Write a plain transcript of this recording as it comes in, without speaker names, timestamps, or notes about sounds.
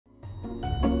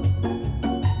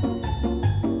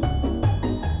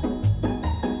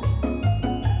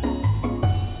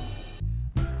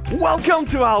Welcome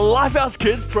to our Lifehouse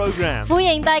Kids Program. 歡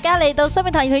迎大家嚟到生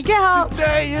命堂兒童主日學。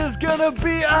 Today is gonna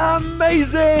be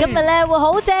amazing. 今日咧會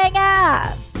好正啊！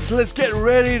 So let's get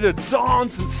ready to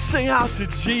dance and sing out to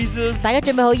Jesus. 大家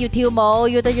準備好要跳舞，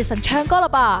要對住神唱歌啦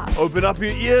吧 Open up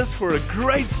your ears for a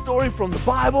great story from the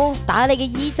Bible. 打你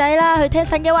嘅耳仔啦，去聽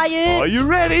神嘅話語。 Are you 你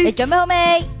ready? 準備好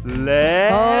未？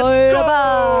 Let's 去啦 go.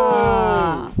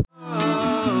 吧！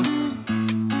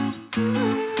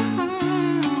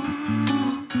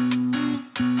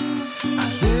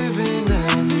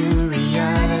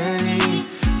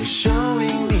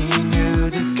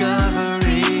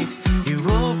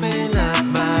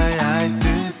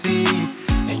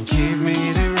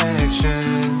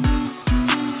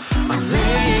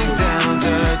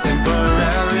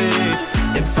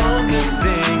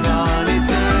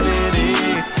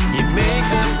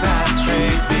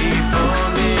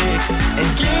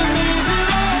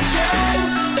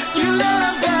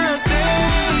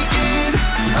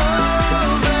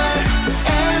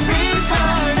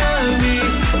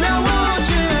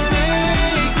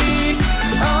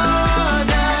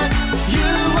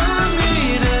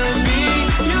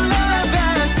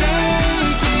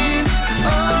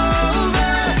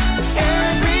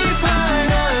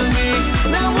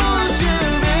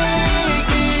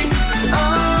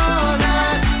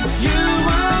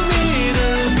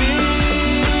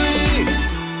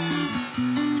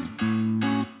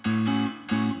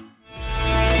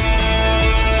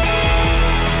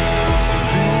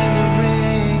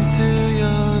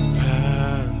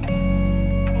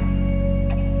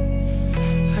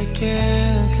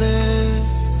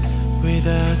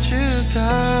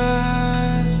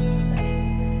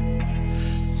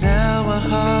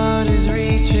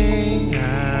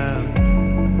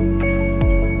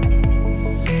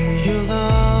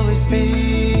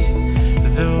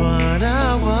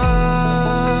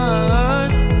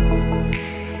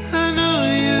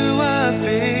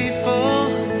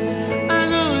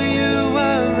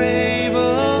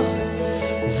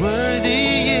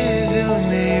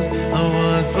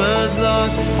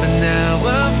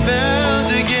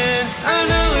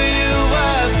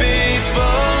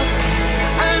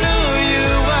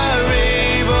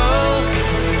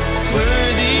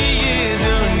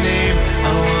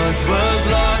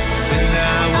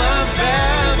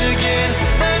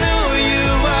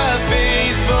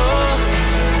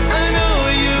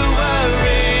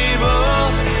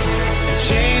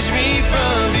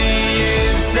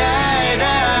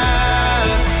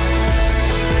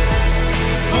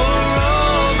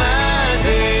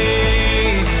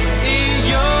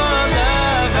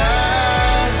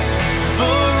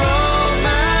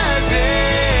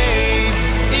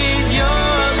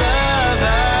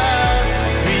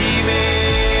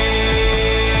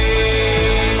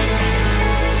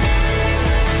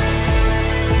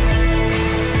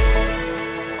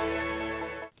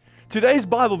 Today's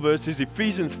Bible verse is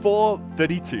Ephesians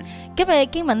 4:32. 今日嘅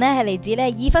經文咧係嚟自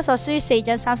咧以弗所書4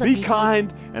章32 Be 節， kind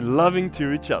and loving to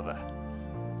each other.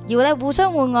 要咧互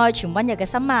相互愛，存溫柔嘅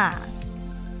心啊！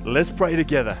 Let's pray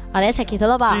together. 我哋一齊祈禱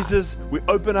啦吧。 Jesus, we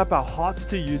open up our hearts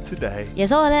to you today. 耶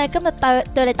穌，我哋今日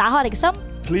對你打開我哋嘅心，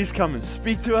 Please come and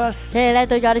speak to us. 你哋咧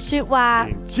對住我哋說話，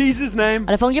 In Jesus' name.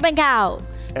 我哋奉主名求，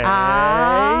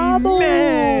阿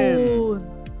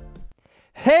門。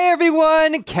 Hey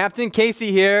everyone, Captain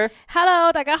Casey here.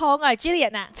 Hello， 大家好，我係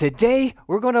Jillian 啊。 Today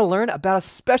we're going to learn about a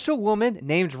special woman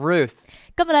named Ruth.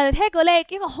 今日我哋聽過咧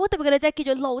一個好特別嘅女仔叫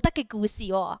做路德嘅故事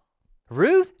喎。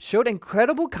Ruth showed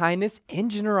incredible kindness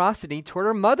and generosity toward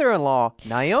her mother-in-law,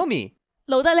 Naomi.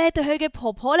 路德咧對佢嘅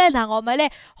婆婆咧拿俄米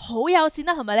咧好友善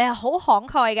啦，同埋咧好慷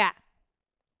慨嘅。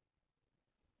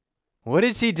What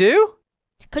did she do?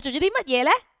 佢做咗啲乜嘢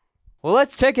咧？ Well,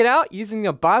 let's check it out using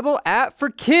the Bible app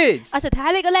for kids. 我就睇下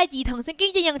呢個咧兒童聖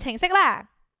經應用程式啦。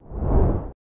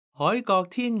海角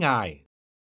天涯，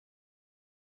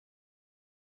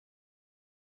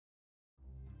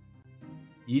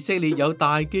以色列有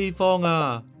大饑荒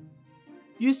啊！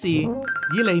於是以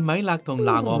利米勒同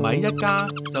拿俄米一家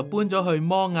就搬咗去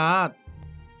摩押。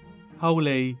後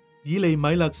嚟以利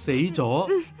米勒死咗，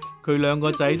佢兩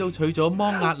個仔都娶咗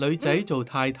摩押女仔做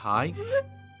太太。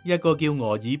一個叫俄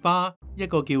爾巴，一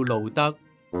個叫路德。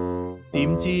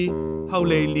點知後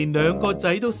嚟連兩個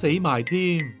仔都死埋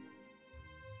添。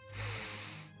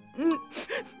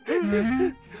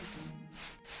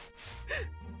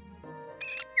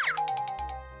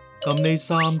咁呢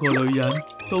三個女人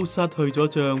都失去咗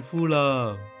丈夫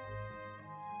啦。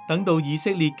等到以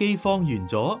色列饑荒完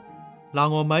咗，拿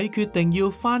俄米決定要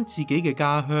返自己嘅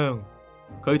家鄉。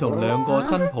佢同兩個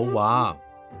新抱話：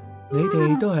你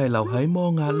哋都係留喺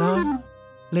摩押啦，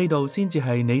呢度先至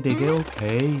係你哋嘅屋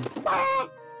企。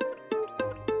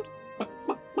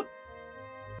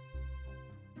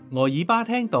俄爾巴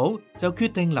聽到就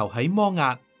決定留喺摩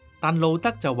押，但路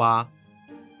德就話：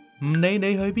唔理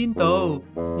你去邊度，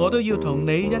我都要同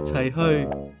你一齊去。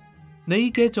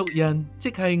你嘅族人即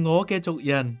係我嘅族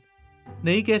人，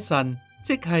你嘅神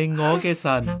即係我嘅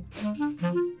神。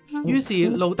於是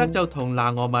路德就同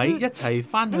拿俄米一齊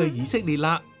返去以色列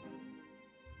啦。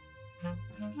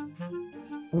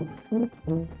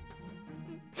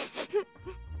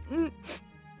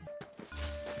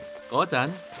嗰陣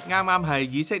啱啱係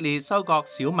以色列收割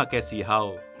小麥嘅時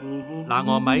候，拿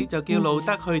俄米就叫路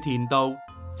德去田度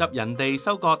執人哋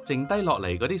收割剩低落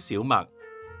嚟嗰啲小麥。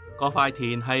嗰塊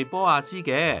田係波亞斯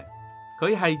嘅，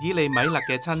佢係以利米勒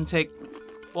嘅親戚。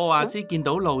波亞斯見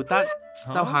到路德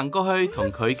就行過去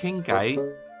同佢傾偈。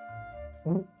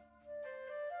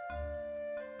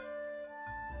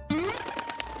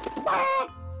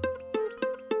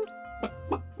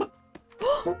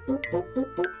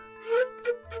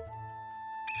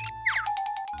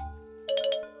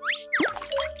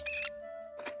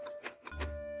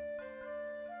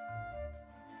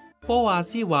波亞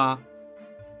斯話：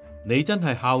你真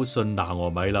係孝順拿俄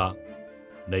米啦，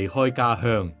離開家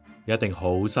鄉一定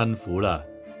好辛苦啦，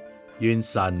願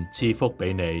神賜福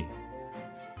俾你。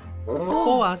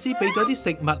波亞斯俾咗啲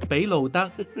食物俾路德，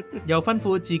又吩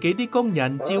咐自己啲工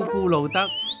人照顧路德。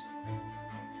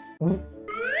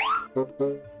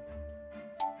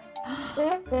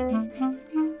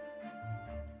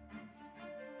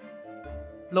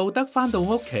路德返到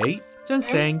屋企，將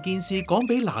成件事講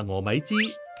俾拿俄米知。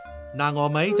拿俄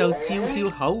米就笑笑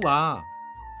口話：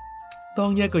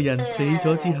當一個人死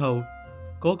咗之後，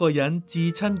嗰個人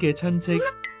至親嘅親戚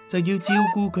就要照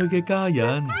顧佢嘅家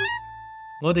人，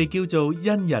我哋叫做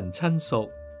恩人親屬。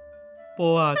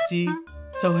波亞斯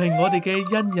就係我哋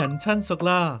嘅恩人親屬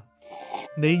啦，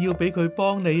你要俾佢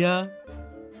幫你啊！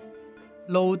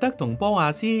路德同波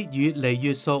亞斯越嚟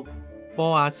越熟，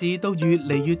波亞斯都越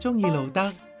嚟越中意路德。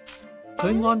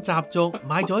佢按習俗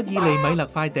買咗以利米勒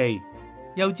塊地，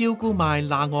又照顧埋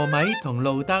拿俄米同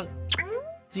路德。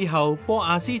之後波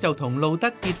亞斯就同路德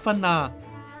結婚啦。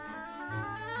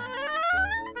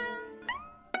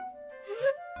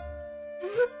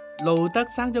路德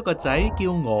生咗個仔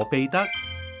叫俄備德，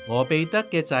俄備德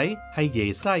嘅仔係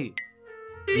耶西，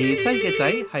耶西嘅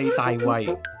仔係大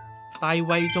衛，大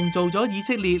衛仲做咗以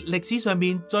色列歷史上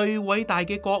面最偉大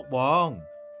嘅國王。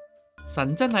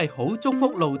神真係好祝福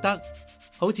路德，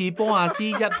好似波亞斯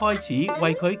一開始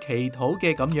為佢祈禱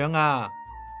嘅咁樣啊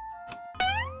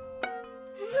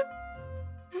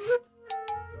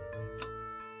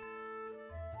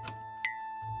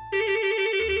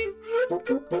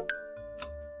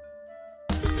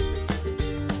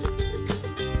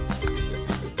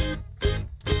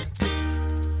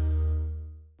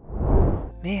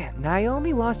！Man,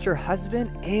 Naomi lost her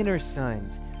husband and her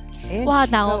sons, and Wow,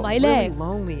 she felt Naomi really 呢？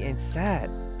 lonely and sad.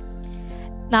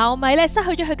 拿俄米咧失去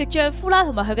咗佢嘅丈夫啦，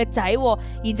同埋佢嘅仔，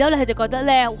然之後咧佢就覺得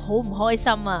咧好唔開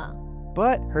心啊。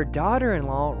But her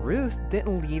daughter-in-law Ruth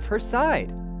didn't leave her side.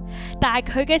 但係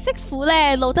佢嘅媳婦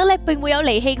咧路德咧並沒有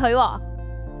離棄佢。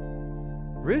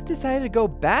Ruth decided to go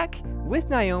back with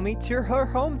Naomi to her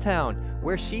hometown,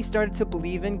 where she started to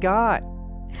believe in God.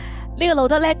 呢個路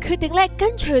德咧決定咧跟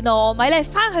隨拿俄米咧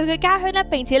翻去佢家鄉咧，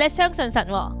並且咧相信神。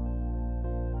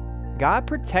God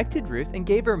protected Ruth and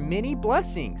gave her many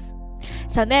blessings.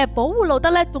 神咧保護路德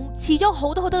咧，仲賜咗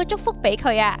好多嘅祝福俾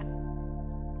佢啊。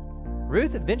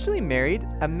Ruth eventually married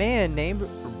a man named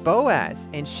Boaz,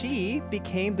 and she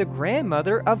became the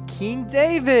grandmother of King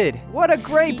David. What a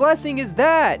great blessing is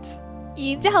that!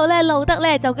 然之後咧，路德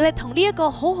咧就同呢一個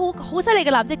好犀利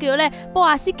嘅男仔叫做咧波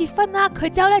亞斯結婚啦。佢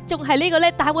之後咧仲係呢個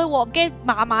咧大衛王嘅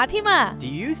嫲嫲添啊。Do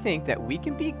you think that we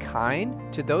can be kind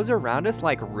to those around us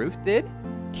like Ruth did?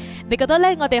 你覺得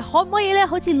咧我哋可唔可以咧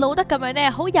好似路德咁樣咧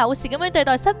好友善咁樣對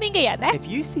待身邊嘅人呢？ If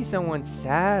you see someone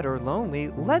sad or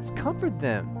lonely, let's comfort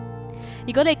them.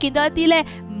 如果你見到一啲咧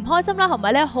唔開心啦，同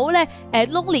埋咧好咧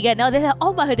lonely嘅人，我哋就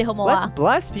安慰佢哋好唔好 Let's 啊？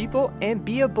 bless people and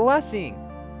be a blessing.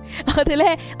 我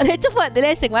哋祝福人哋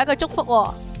咧成為一個祝福。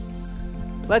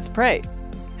Let's pray.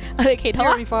 我哋祈禱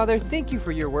啊！ Dear Father, thank you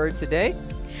for your word today.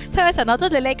 親愛神，我多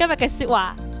謝你今日嘅說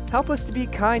話， Help us to be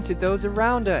kind to those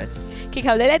around us. 祈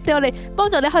求你咧對我哋幫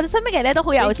助你，看到身邊嘅人咧都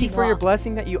好友 Thank 善 you for your 喎。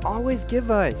 blessing that you always give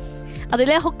us. 我哋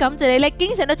咧好感謝你咧，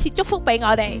經常都賜祝福俾我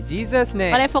哋 In。Jesus' 我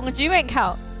name. 哋奉主名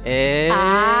求， Amen.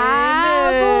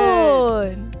 阿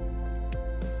門。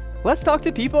 Let's talk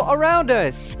to people around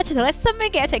us. 一齊同你身邊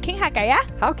嘅人一齊傾下偈啊！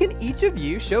 How can each of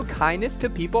you show kindness to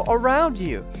people around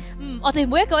you? 我哋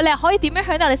每一個咧可以點樣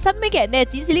向我哋身邊嘅人咧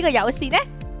展示呢個友善呢？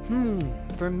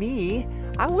 For me,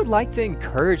 I would like to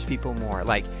encourage people more.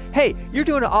 Like, hey, you're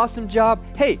doing an awesome job.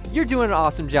 Hey, you're doing an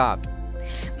awesome job.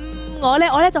 我咧，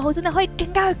我咧就好想咧可以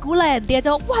更加去鼓勵人哋啊，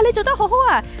就哇你做得好好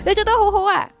啊，你做得好好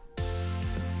啊。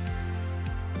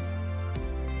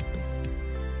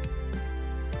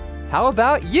How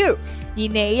about you? 而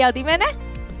你又點樣呢？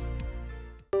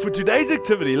 For today's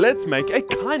activity, let's make a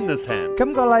kindness hand.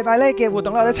 今個禮拜咧嘅活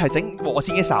動咧，我哋一齊整和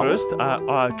善嘅手。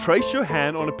First, trace your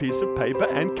hand on a piece of paper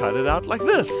and cut it out like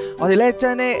this. 我哋咧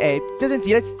將張紙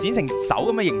咧剪成手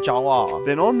咁嘅形狀喎。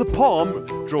Then on the palm,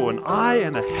 draw an eye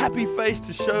and a happy face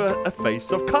to show a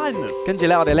face of kindness. 跟住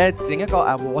咧，我哋咧整一個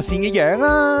和善嘅樣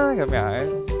啦，咁樣。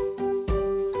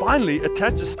Finally,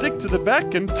 attach a stick to the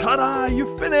back and ta-da, you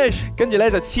finished. 跟住咧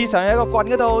就黐上一個棍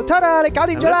嗰度 ，ta-da， 你搞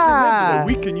掂 And 咗 let's remember 啦 that！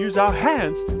 we can use our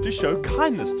hands to show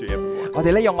kindness to everyone. 我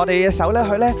哋咧用我哋嘅手咧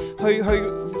去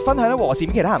分享和善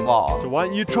俾其他人喎。So why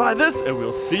don't you try this and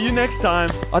we'll see you next time.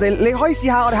 你可以試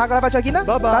下，我哋下個禮拜再見啦，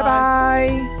 Bye bye. 拜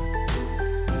拜。